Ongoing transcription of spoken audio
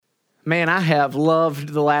Man, I have loved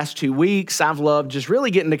the last 2 weeks. I've loved just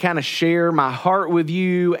really getting to kind of share my heart with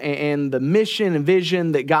you and the mission and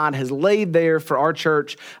vision that God has laid there for our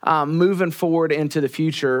church moving forward into the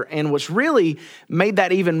future. And what's really made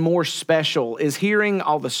that even more special is hearing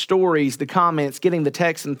all the stories, the comments, getting the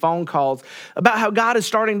texts and phone calls about how God is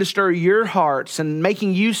starting to stir your hearts and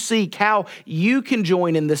making you seek how you can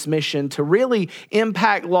join in this mission to really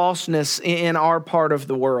impact lostness in our part of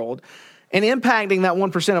the world. And impacting that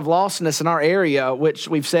 1% of lostness in our area, which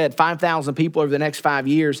we've said 5,000 people over the next 5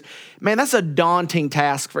 years, man, that's a daunting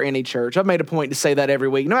task for any church. I've made a point to say that every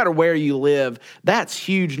week. No matter where you live, that's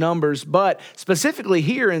huge numbers. But specifically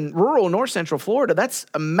here in rural North Central Florida, that's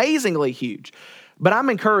amazingly huge. But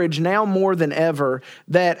I'm encouraged now more than ever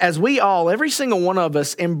that as we all, every single one of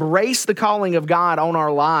us, embrace the calling of God on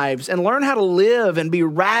our lives and learn how to live and be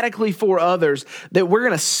radically for others, that we're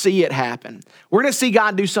going to see it happen. We're going to see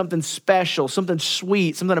God do something special, something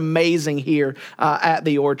sweet, something amazing here at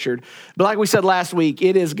the Orchard. But like we said last week,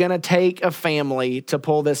 it is going to take a family to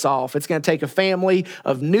pull this off. It's going to take a family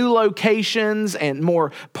of new locations and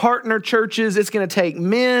more partner churches. It's going to take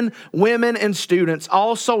men, women, and students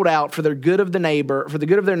all sold out for their good of the neighbor, for the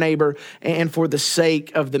good of their neighbor, and for the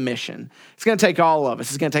sake of the mission. It's going to take all of us.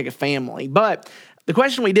 It's going to take a family. But the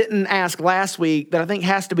question we didn't ask last week that I think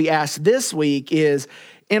has to be asked this week is,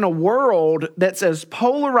 in a world that's as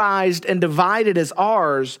polarized and divided as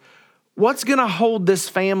ours, what's going to hold this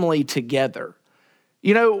family together?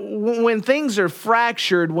 You know, when things are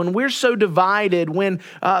fractured, when we're so divided, when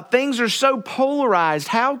things are so polarized,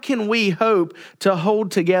 how can we hope to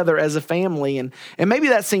hold together as a family? And maybe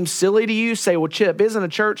that seems silly to you. Say, well, Chip, isn't a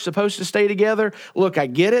church supposed to stay together? Look, I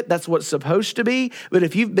get it. That's what's supposed to be. But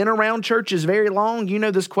if you've been around churches very long, you know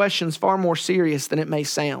this question's far more serious than it may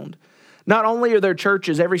sound. Not only are there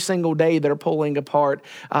churches every single day that are pulling apart,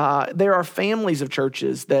 there are families of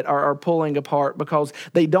churches that are pulling apart because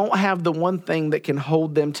they don't have the one thing that can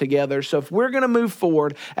hold them together. So if we're going to move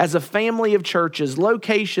forward as a family of churches,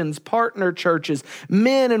 locations, partner churches,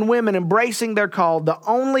 men and women embracing their call, the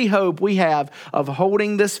only hope we have of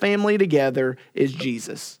holding this family together is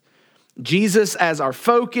Jesus. Jesus as our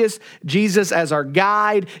focus, Jesus as our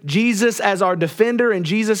guide, Jesus as our defender, and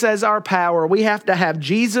Jesus as our power. We have to have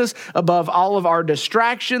Jesus above all of our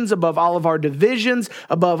distractions, above all of our divisions,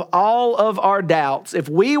 above all of our doubts. If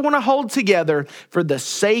we want to hold together for the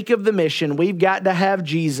sake of the mission, we've got to have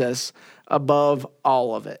Jesus above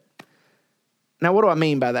all of it. Now, what do I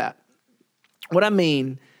mean by that? What I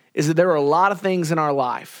mean is that there are a lot of things in our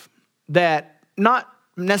life that not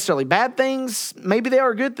necessarily bad things, maybe they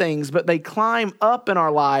are good things, but they climb up in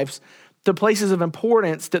our lives to places of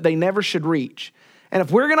importance that they never should reach. And if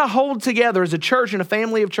we're going to hold together as a church and a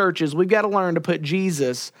family of churches, we've got to learn to put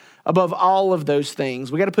Jesus above all of those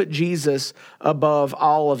things. We got to put Jesus above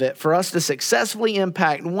all of it. For us to successfully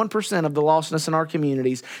impact 1% of the lostness in our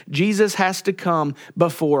communities, Jesus has to come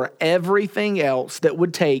before everything else that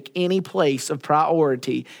would take any place of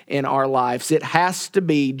priority in our lives. It has to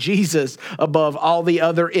be Jesus above all the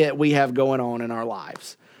other it we have going on in our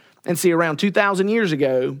lives. And see, around 2,000 years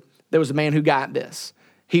ago, there was a man who got this.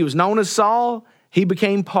 He was known as Saul. He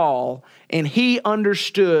became Paul, and he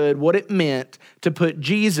understood what it meant to put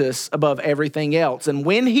Jesus above everything else. And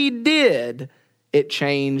when he did, it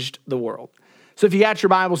changed the world. So if you got your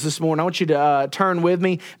Bibles this morning, I want you to turn with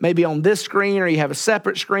me, maybe on this screen, or you have a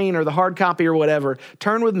separate screen or the hard copy or whatever.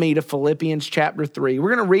 Turn with me to Philippians chapter 3.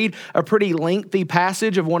 We're going to read a pretty lengthy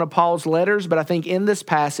passage of one of Paul's letters, but I think in this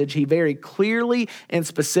passage, he very clearly and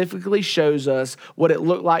specifically shows us what it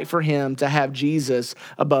looked like for him to have Jesus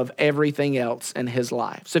above everything else in his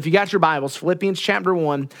life. So if you got your Bibles, Philippians chapter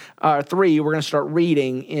 3, we're going to start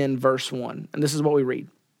reading in verse 1. And this is what we read.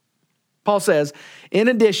 Paul says, in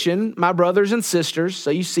addition, my brothers and sisters,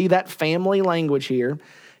 so you see that family language here.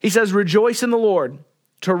 He says, rejoice in the Lord.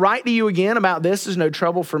 To write to you again about this is no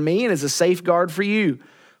trouble for me and is a safeguard for you.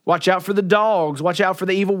 Watch out for the dogs. Watch out for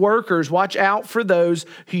the evil workers. Watch out for those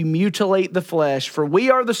who mutilate the flesh. For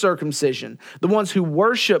we are the circumcision, the ones who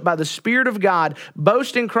worship by the Spirit of God,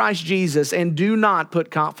 boast in Christ Jesus, and do not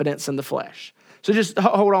put confidence in the flesh. So just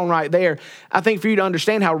hold on right there. I think for you to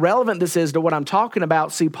understand how relevant this is to what I'm talking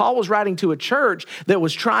about, see, Paul was writing to a church that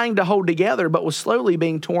was trying to hold together but was slowly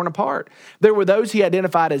being torn apart. There were those he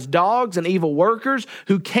identified as dogs and evil workers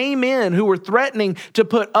who came in, who were threatening to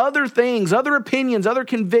put other things, other opinions, other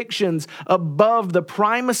convictions above the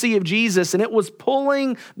primacy of Jesus, and it was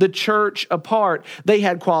pulling the church apart. They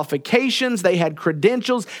had qualifications, they had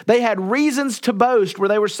credentials, they had reasons to boast where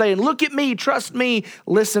they were saying, look at me, trust me,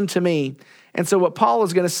 listen to me. And so what Paul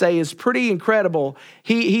is going to say is pretty incredible.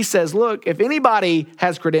 He says, look, if anybody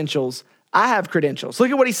has credentials, I have credentials.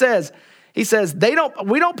 Look at what he says. He says,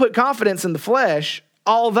 we don't put confidence in the flesh,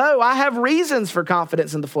 although I have reasons for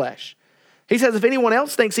confidence in the flesh. He says, if anyone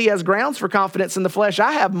else thinks he has grounds for confidence in the flesh,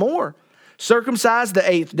 I have more. Circumcised the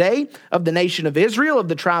 8th day, of the nation of Israel, of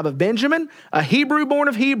the tribe of Benjamin, a Hebrew born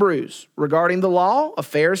of Hebrews, regarding the law, a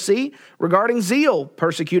Pharisee, regarding zeal,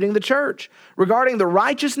 persecuting the church, regarding the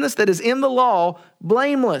righteousness that is in the law,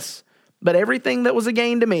 blameless. But everything that was a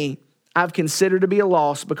gain to me, I've considered to be a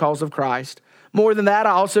loss because of Christ. More than that,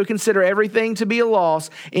 I also consider everything to be a loss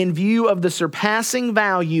in view of the surpassing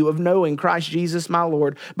value of knowing Christ Jesus my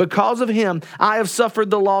Lord. Because of him, I have suffered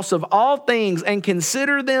the loss of all things and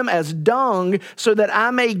consider them as dung so that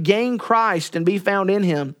I may gain Christ and be found in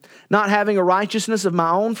him, not having a righteousness of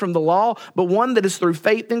my own from the law, but one that is through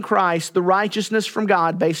faith in Christ, the righteousness from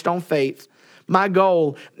God based on faith. My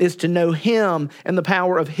goal is to know him and the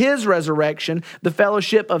power of his resurrection, the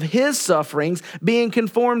fellowship of his sufferings, being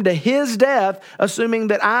conformed to his death, assuming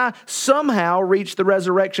that I somehow reach the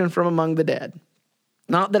resurrection from among the dead.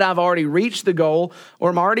 Not that I've already reached the goal or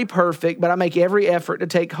am already perfect, but I make every effort to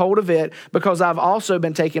take hold of it because I've also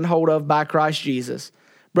been taken hold of by Christ Jesus.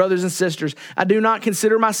 Brothers and sisters, I do not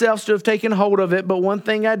consider myself to have taken hold of it, but one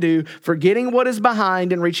thing I do, forgetting what is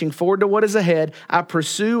behind and reaching forward to what is ahead, I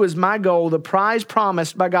pursue as my goal the prize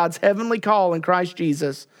promised by God's heavenly call in Christ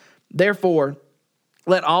Jesus. Therefore,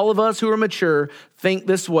 let all of us who are mature think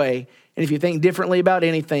this way, and if you think differently about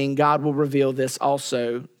anything, God will reveal this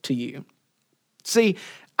also to you. See,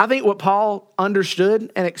 I think what Paul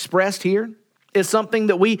understood and expressed here is something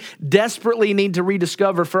that we desperately need to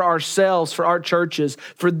rediscover for ourselves, for our churches,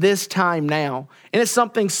 for this time now. And it's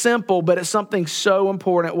something simple, but it's something so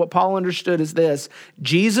important. What Paul understood is this: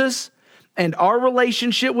 Jesus and our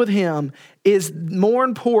relationship with him is more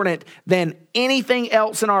important than anything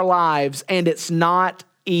else in our lives, and it's not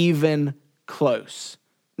even close.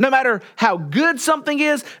 No matter how good something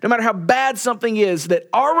is, no matter how bad something is, that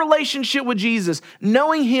our relationship with Jesus,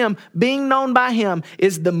 knowing him, being known by him,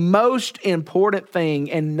 is the most important thing,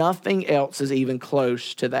 and nothing else is even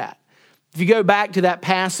close to that. If you go back to that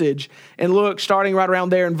passage and look, starting right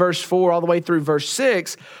around there in verse 4 all the way through verse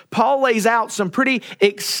 6, Paul lays out some pretty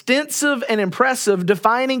extensive and impressive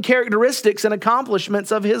defining characteristics and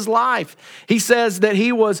accomplishments of his life. He says that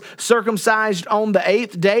he was circumcised on the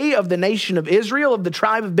 8th day of the nation of Israel, of the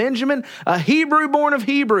tribe of Benjamin, a Hebrew born of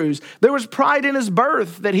Hebrews. There was pride in his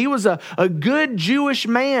birth, that he was a good Jewish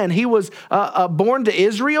man. He was born to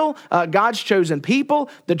Israel, God's chosen people,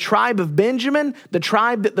 the tribe of Benjamin, the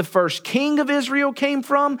tribe that the first king of Israel came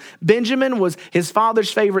from. Benjamin was his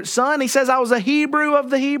father's favorite son. He says, I was a Hebrew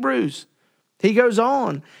of the Hebrews. He goes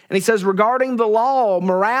on and he says, regarding the law,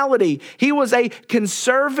 morality, he was a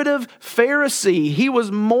conservative Pharisee. He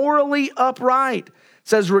was morally upright. It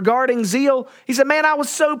says, regarding zeal, he said, man, I was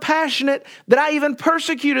so passionate that I even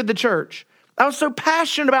persecuted the church. I was so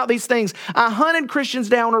passionate about these things. I hunted Christians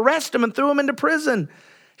down, arrested them, and threw them into prison.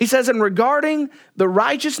 He says, and regarding the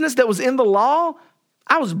righteousness that was in the law,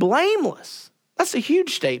 I was blameless. That's a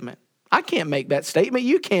huge statement. I can't make that statement.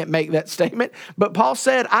 You can't make that statement. But Paul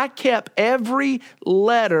said, I kept every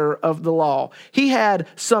letter of the law. He had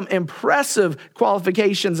some impressive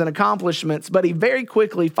qualifications and accomplishments, but he very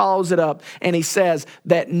quickly follows it up and he says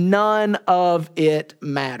that none of it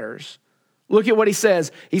matters. Look at what he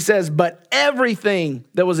says. He says, but everything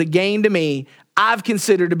that was a gain to me, I've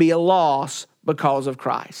considered to be a loss because of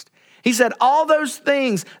Christ. He said all those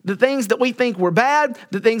things, the things that we think were bad,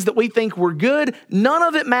 the things that we think were good, none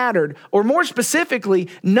of it mattered. Or more specifically,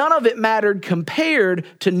 none of it mattered compared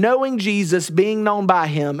to knowing Jesus, being known by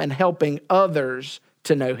him, and helping others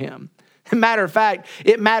to know him. Matter of fact,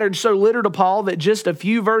 it mattered so little to Paul that just a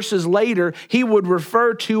few verses later, he would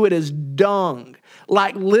refer to it as dung,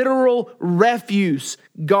 like literal refuse,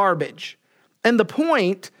 garbage. And the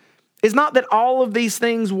point is not that all of these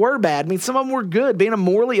things were bad. I mean, some of them were good. Being a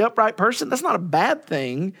morally upright person, that's not a bad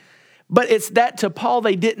thing. But it's that to Paul,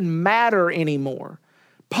 they didn't matter anymore.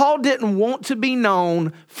 Paul didn't want to be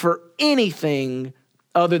known for anything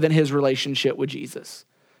other than his relationship with Jesus.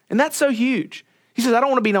 And that's so huge. He says, I don't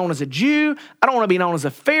want to be known as a Jew. I don't want to be known as a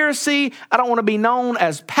Pharisee. I don't want to be known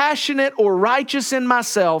as passionate or righteous in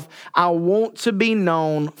myself. I want to be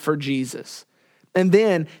known for Jesus. And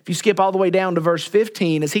then if you skip all the way down to verse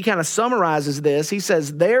 15, as he kind of summarizes this, he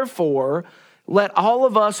says, therefore, let all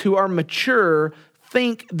of us who are mature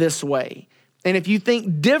think this way. And if you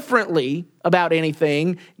think differently about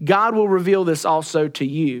anything, God will reveal this also to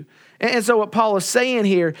you. And so what Paul is saying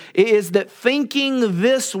here is that thinking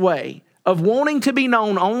this way, of wanting to be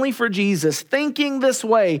known only for Jesus, thinking this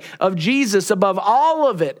way of Jesus above all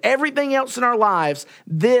of it, everything else in our lives,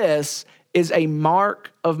 this is a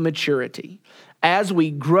mark of maturity. As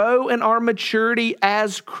we grow in our maturity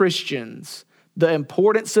as Christians, the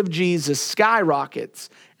importance of Jesus skyrockets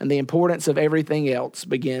and the importance of everything else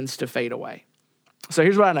begins to fade away. So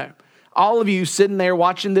here's what I know. All of you sitting there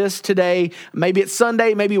watching this today, maybe it's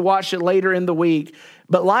Sunday, maybe you watch it later in the week,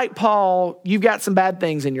 but like Paul, you've got some bad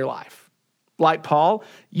things in your life. Like Paul,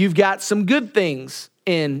 you've got some good things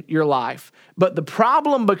in your life. But the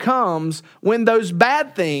problem becomes when those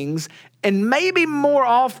bad things, and maybe more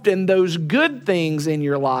often those good things in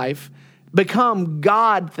your life, become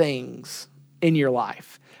God things in your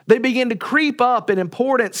life. They begin to creep up in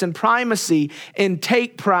importance and primacy and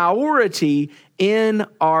take priority in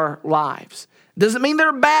our lives. Doesn't mean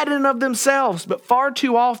they're bad in and of themselves, but far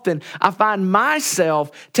too often I find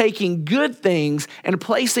myself taking good things and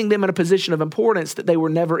placing them in a position of importance that they were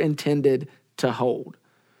never intended to hold.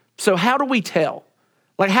 So how do we tell?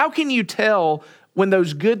 Like, how can you tell when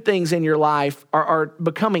those good things in your life are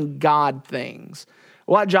becoming God things?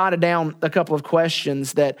 Well, I jotted down a couple of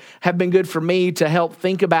questions that have been good for me to help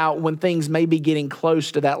think about when things may be getting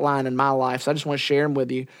close to that line in my life. So I just want to share them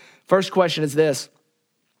with you. First question is this: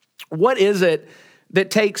 what is it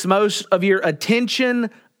that takes most of your attention,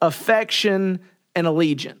 affection, and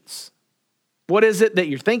allegiance? What is it that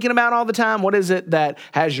you're thinking about all the time? What is it that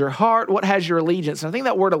has your heart? What has your allegiance? And I think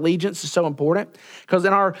that word allegiance is so important because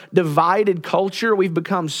in our divided culture, we've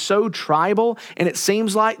become so tribal, and it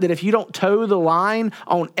seems like that if you don't toe the line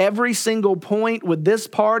on every single point with this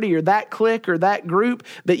party or that clique or that group,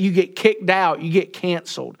 that you get kicked out, you get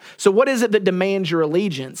canceled. So what is it that demands your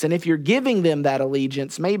allegiance? And if you're giving them that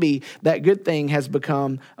allegiance, maybe that good thing has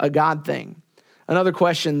become a God thing. Another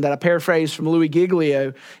question that I paraphrased from Louis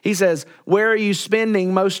Giglio, he says, where are you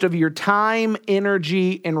spending most of your time,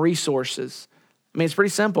 energy, and resources? I mean, it's pretty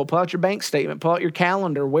simple. Pull out your bank statement, pull out your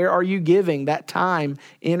calendar. Where are you giving that time,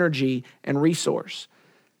 energy, and resource?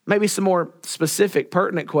 Maybe some more specific,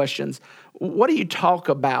 pertinent questions. What do you talk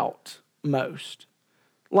about most?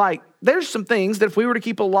 Like, there's some things that if we were to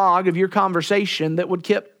keep a log of your conversation that would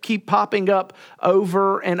keep popping up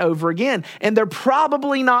over and over again. And they're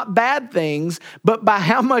probably not bad things, but by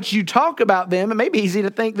how much you talk about them, it may be easy to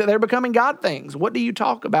think that they're becoming God things. What do you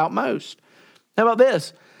talk about most? How about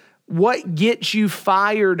this? What gets you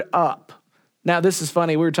fired up? Now, this is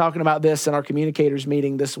funny. We were talking about this in our communicators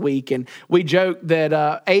meeting this week, and we joked that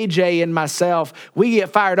AJ and myself, we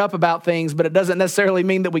get fired up about things, but it doesn't necessarily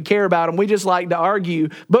mean that we care about them. We just like to argue.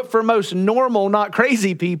 But for most normal, not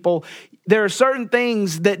crazy people, there are certain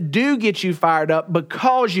things that do get you fired up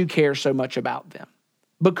because you care so much about them,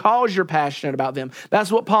 because you're passionate about them.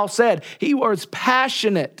 That's what Paul said. He was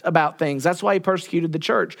passionate about things. That's why he persecuted the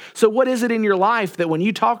church. So what is it in your life that when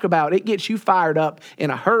you talk about it gets you fired up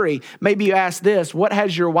in a hurry? Maybe you ask this: what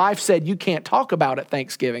has your wife said you can't talk about at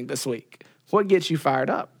Thanksgiving this week? What gets you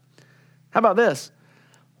fired up? How about this?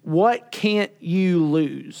 What can't you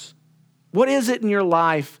lose? What is it in your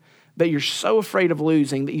life that you're so afraid of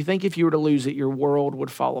losing that you think if you were to lose it, your world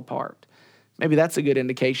would fall apart? Maybe that's a good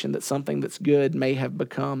indication that something that's good may have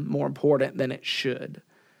become more important than it should.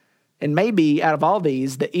 And maybe out of all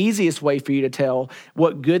these, the easiest way for you to tell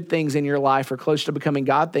what good things in your life are close to becoming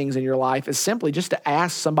God things in your life is simply just to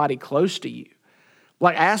ask somebody close to you.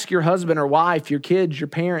 Like, ask your husband or wife, your kids, your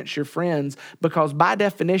parents, your friends, because by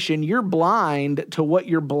definition, you're blind to what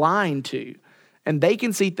you're blind to. And they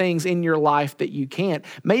can see things in your life that you can't.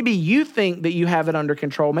 Maybe you think that you have it under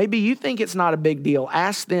control. Maybe you think it's not a big deal.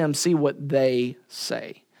 Ask them, see what they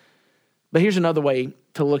say. But here's another way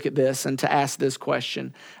to look at this and to ask this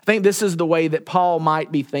question. I think this is the way that Paul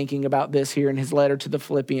might be thinking about this here in his letter to the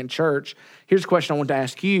Philippian church. Here's a question I want to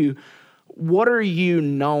ask you. What are you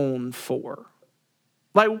known for?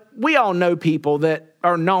 Like, we all know people that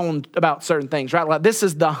are known about certain things, right? Like, this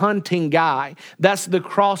is the hunting guy. That's the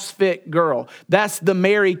CrossFit girl. That's the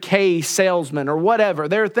Mary Kay salesman or whatever.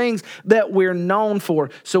 There are things that we're known for.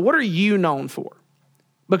 So what are you known for?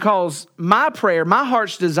 Because my prayer, my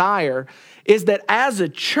heart's desire is that as a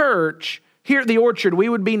church here at the Orchard, we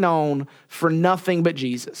would be known for nothing but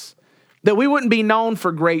Jesus. That we wouldn't be known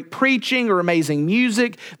for great preaching or amazing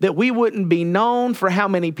music. That we wouldn't be known for how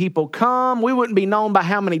many people come. We wouldn't be known by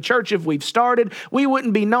how many churches we've started. We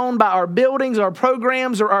wouldn't be known by our buildings, our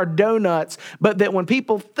programs, or our donuts. But that when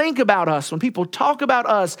people think about us, when people talk about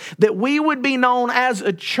us, that we would be known as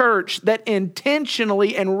a church that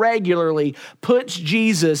intentionally and regularly puts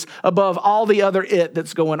Jesus above all the other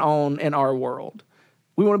that's going on in our world.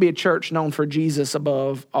 We want to be a church known for Jesus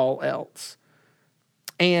above all else.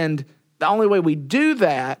 And the only way we do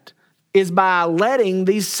that is by letting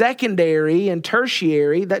these secondary and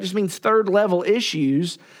tertiary, that just means third level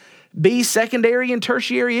issues, be secondary and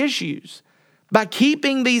tertiary issues. By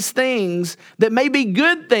keeping these things that may be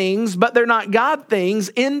good things, but they're not God things,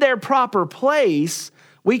 in their proper place,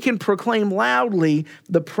 we can proclaim loudly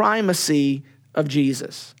the primacy of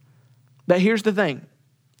Jesus. But here's the thing.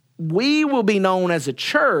 We will be known as a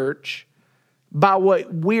church by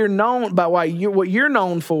what you're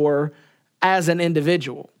known for as an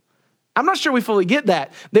individual. I'm not sure we fully get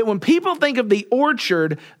that when people think of the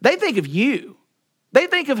Orchard, they think of you. They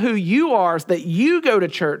think of who you are, that you go to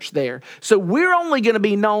church there. So we're only going to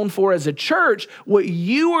be known for as a church what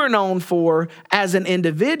you are known for as an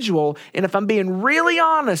individual. And if I'm being really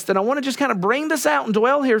honest, and I want to just kind of bring this out and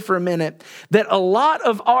dwell here for a minute, that a lot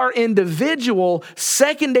of our individual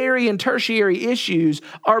secondary and tertiary issues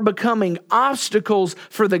are becoming obstacles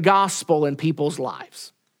for the gospel in people's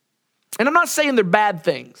lives. And I'm not saying they're bad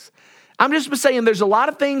things. I'm just saying there's a lot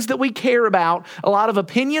of things that we care about, a lot of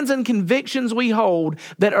opinions and convictions we hold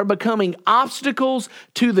that are becoming obstacles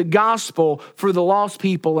to the gospel for the lost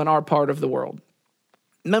people in our part of the world.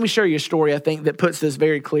 Let me share you a story, I think, that puts this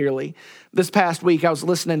very clearly. This past week, I was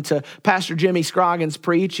listening to Pastor Jimmy Scroggins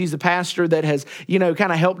preach. He's a pastor that has, kind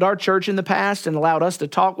of helped our church in the past and allowed us to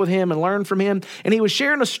talk with him and learn from him. And he was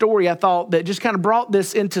sharing a story, I thought, that just kind of brought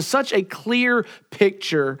this into such a clear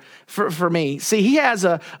picture for me. See, he has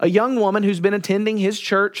a young woman who's been attending his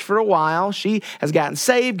church for a while. She has gotten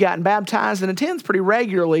saved, gotten baptized, and attends pretty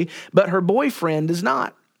regularly, but her boyfriend does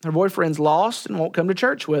not. Her boyfriend's lost and won't come to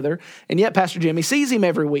church with her. And yet Pastor Jimmy sees him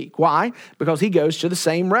every week. Why? Because he goes to the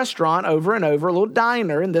same restaurant over and over, a little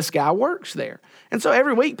diner, and this guy works there. And so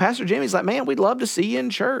every week, Pastor Jimmy's like, man, we'd love to see you in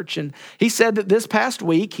church. And he said that this past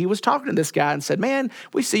week, he was talking to this guy and said, man,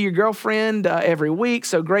 we see your girlfriend every week.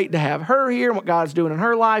 So great to have her here and what God's doing in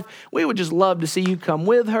her life. We would just love to see you come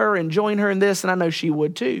with her and join her in this. And I know she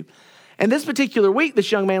would too. And this particular week,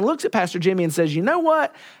 this young man looks at Pastor Jimmy and says, you know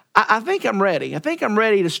what? I think I'm ready. I think I'm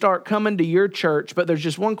ready to start coming to your church, but there's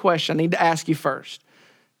just one question I need to ask you first.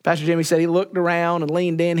 Pastor Jimmy said he looked around and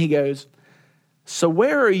leaned in. He goes, so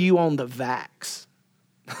where are you on the vax?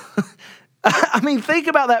 I mean, think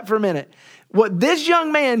about that for a minute. What this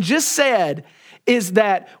young man just said is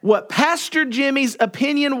that what Pastor Jimmy's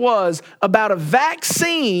opinion was about a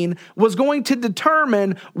vaccine was going to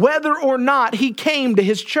determine whether or not he came to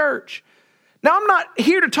his church. Now, I'm not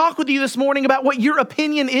here to talk with you this morning about what your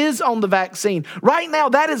opinion is on the vaccine. Right now,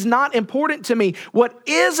 that is not important to me. What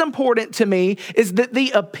is important to me is that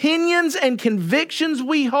the opinions and convictions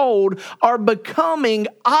we hold are becoming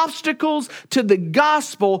obstacles to the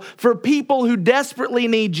gospel for people who desperately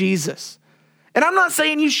need Jesus. And I'm not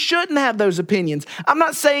saying you shouldn't have those opinions. I'm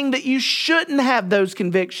not saying that you shouldn't have those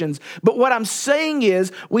convictions. But what I'm saying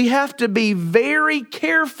is we have to be very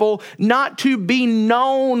careful not to be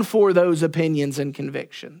known for those opinions and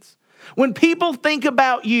convictions. When people think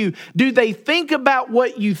about you, do they think about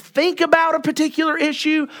what you think about a particular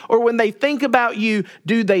issue? Or when they think about you,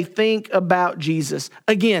 do they think about Jesus?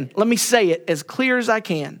 Again, let me say it as clear as I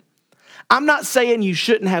can. I'm not saying you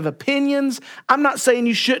shouldn't have opinions. I'm not saying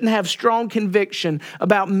you shouldn't have strong conviction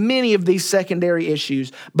about many of these secondary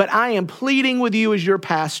issues, but I am pleading with you as your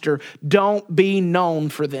pastor, don't be known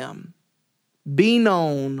for them. Be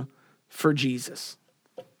known for Jesus.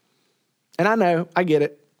 And I know, I get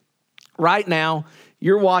it. Right now,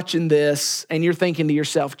 you're watching this and you're thinking to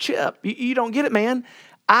yourself, Chip, you don't get it, man.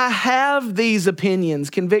 I have these opinions,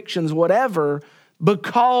 convictions, whatever,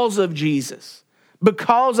 because of Jesus.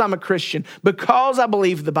 Because I'm a Christian, because I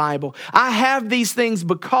believe the Bible. I have these things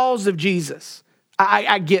because of Jesus.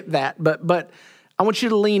 I get that, but I want you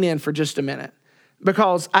to lean in for just a minute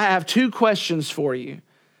because I have two questions for you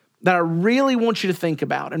that I really want you to think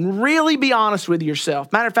about and really be honest with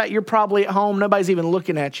yourself. Matter of fact, you're probably at home. Nobody's even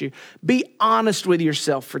looking at you. Be honest with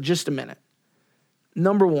yourself for just a minute.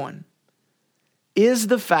 Number one, is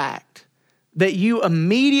the fact that you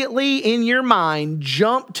immediately in your mind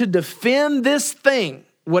jump to defend this thing,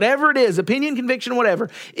 whatever it is, opinion, conviction, whatever,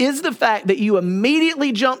 is the fact that you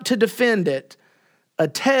immediately jump to defend it a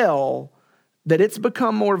tell that it's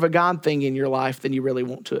become more of a God thing in your life than you really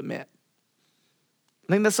want to admit?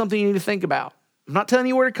 I think that's something you need to think about. I'm not telling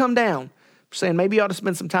you where to come down. I'm saying maybe you ought to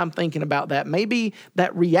spend some time thinking about that. Maybe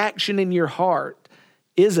that reaction in your heart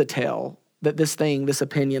is a tell that this thing, this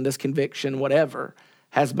opinion, this conviction, whatever,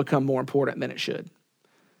 has become more important than it should.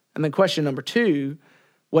 And then question number two,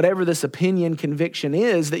 whatever this opinion, conviction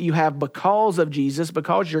is that you have because of Jesus,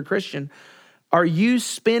 because you're a Christian, are you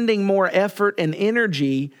spending more effort and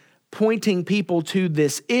energy pointing people to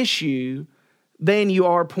this issue than you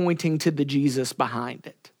are pointing to the Jesus behind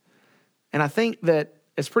it? And I think that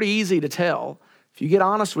it's pretty easy to tell If you get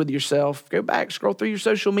honest with yourself, go back, scroll through your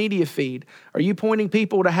social media feed. Are you pointing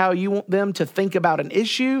people to how you want them to think about an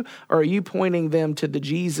issue, or are you pointing them to the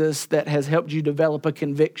Jesus that has helped you develop a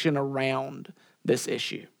conviction around this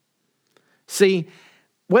issue? See,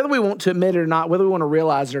 whether we want to admit it or not, whether we want to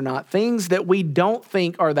realize it or not, things that we don't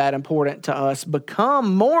think are that important to us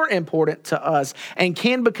become more important to us and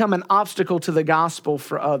can become an obstacle to the gospel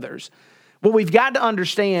for others. What we've got to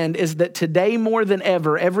understand is that today more than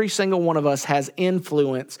ever, every single one of us has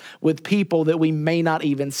influence with people that we may not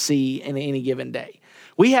even see in any given day.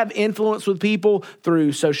 We have influence with people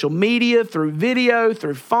through social media, through video,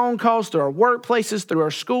 through phone calls, through our workplaces, through our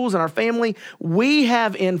schools and our family. We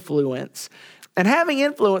have influence. And having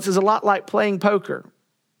influence is a lot like playing poker.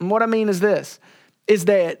 And what I mean is this, is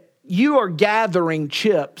that you are gathering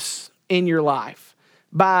chips in your life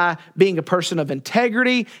by being a person of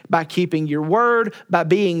integrity, by keeping your word, by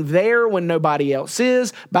being there when nobody else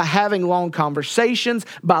is, by having long conversations,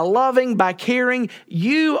 by loving, by caring.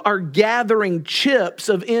 You are gathering chips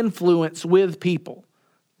of influence with people.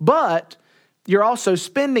 But you're also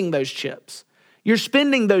spending those chips. You're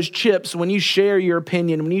spending those chips when you share your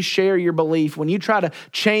opinion, when you share your belief, when you try to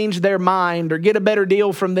change their mind or get a better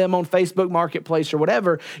deal from them on Facebook Marketplace or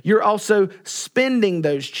whatever. You're also spending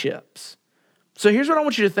those chips. So here's what I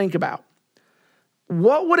want you to think about.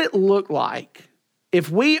 What would it look like if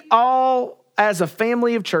we all, as a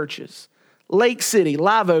family of churches, Lake City,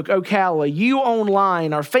 Live Oak, Ocala, you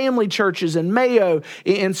online, our family churches in Mayo,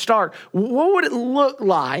 in Stark, what would it look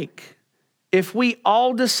like if we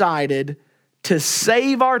all decided to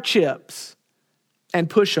save our chips and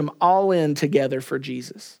push them all in together for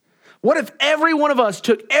Jesus? What if every one of us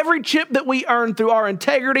took every chip that we earned through our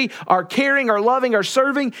integrity, our caring, our loving, our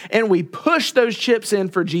serving, and we pushed those chips in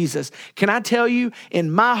for Jesus? Can I tell you,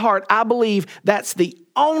 in my heart, I believe that's the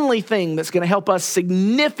only thing that's going to help us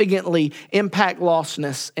significantly impact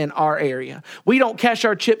lostness in our area. We don't cash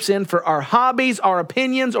our chips in for our hobbies, our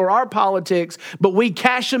opinions, or our politics, but we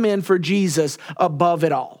cash them in for Jesus above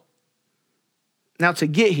it all. Now, to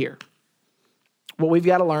get here, what we've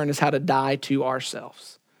got to learn is how to die to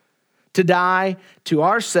ourselves. To die to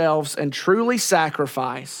ourselves and truly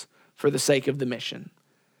sacrifice for the sake of the mission.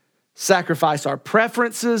 Sacrifice our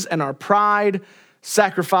preferences and our pride.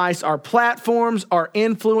 Sacrifice our platforms, our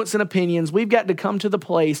influence and opinions. We've got to come to the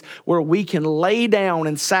place where we can lay down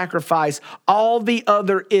and sacrifice all the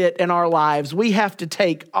other it in our lives. We have to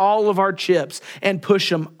take all of our chips and push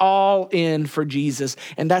them all in for Jesus.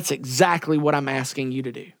 And that's exactly what I'm asking you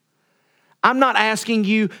to do. I'm not asking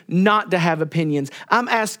you not to have opinions. I'm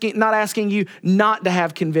not asking you not to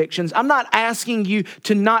have convictions. I'm not asking you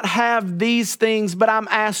to not have these things, but I'm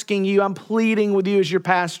asking you, I'm pleading with you as your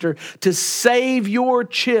pastor to save your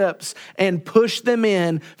chips and push them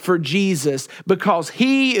in for Jesus, because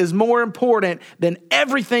he is more important than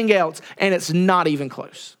everything else, and it's not even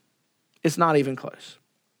close. It's not even close.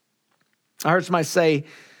 I heard somebody say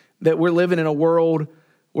that we're living in a world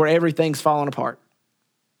where everything's falling apart.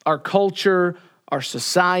 Our culture, our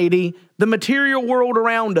society, the material world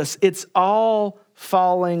around us, it's all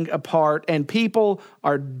falling apart, and people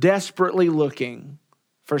are desperately looking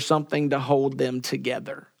for something to hold them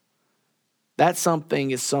together. That something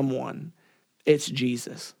is someone. It's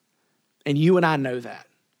Jesus. And you and I know that.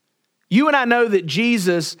 You and I know that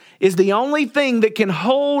Jesus is the only thing that can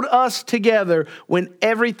hold us together when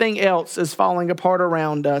everything else is falling apart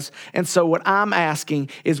around us. And so what I'm asking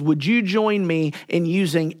is, would you join me in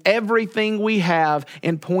using everything we have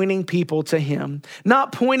in pointing people to him?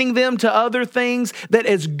 Not pointing them to other things that,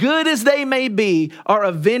 as good as they may be, are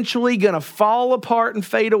eventually going to fall apart and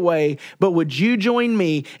fade away. But would you join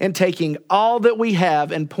me in taking all that we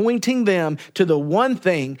have and pointing them to the one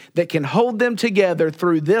thing that can hold them together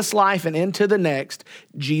through this life and into the next,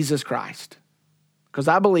 Jesus Christ? Because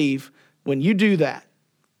I believe when you do that,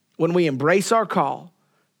 when we embrace our call,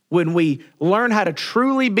 when we learn how to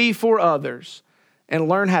truly be for others and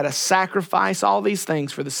learn how to sacrifice all these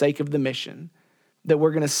things for the sake of the mission, that we're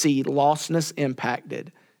going to see lostness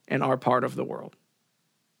impacted in our part of the world.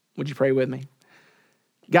 Would you pray with me?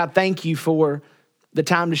 God, thank you for the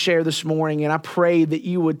time to share this morning. And I pray that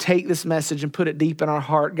you would take this message and put it deep in our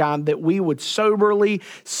heart, God, that we would soberly,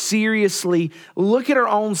 seriously look at our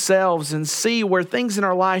own selves and see where things in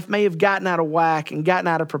our life may have gotten out of whack and gotten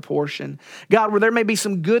out of proportion. God, where there may be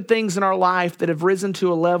some good things in our life that have risen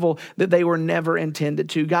to a level that they were never intended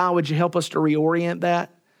to. God, would you help us to reorient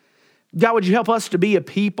that? God, would you help us to be a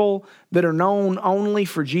people that are known only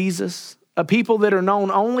for Jesus, a people that are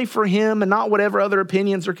known only for him and not whatever other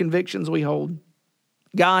opinions or convictions we hold.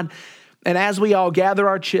 God, And as we all gather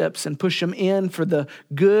our chips and push them in for the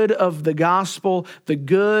good of the gospel, the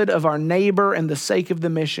good of our neighbor, and the sake of the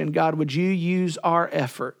mission, God, would you use our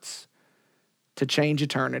efforts to change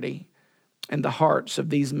eternity and the hearts of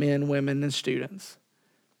these men, women, and students?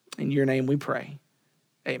 In your name we pray.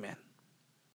 Amen.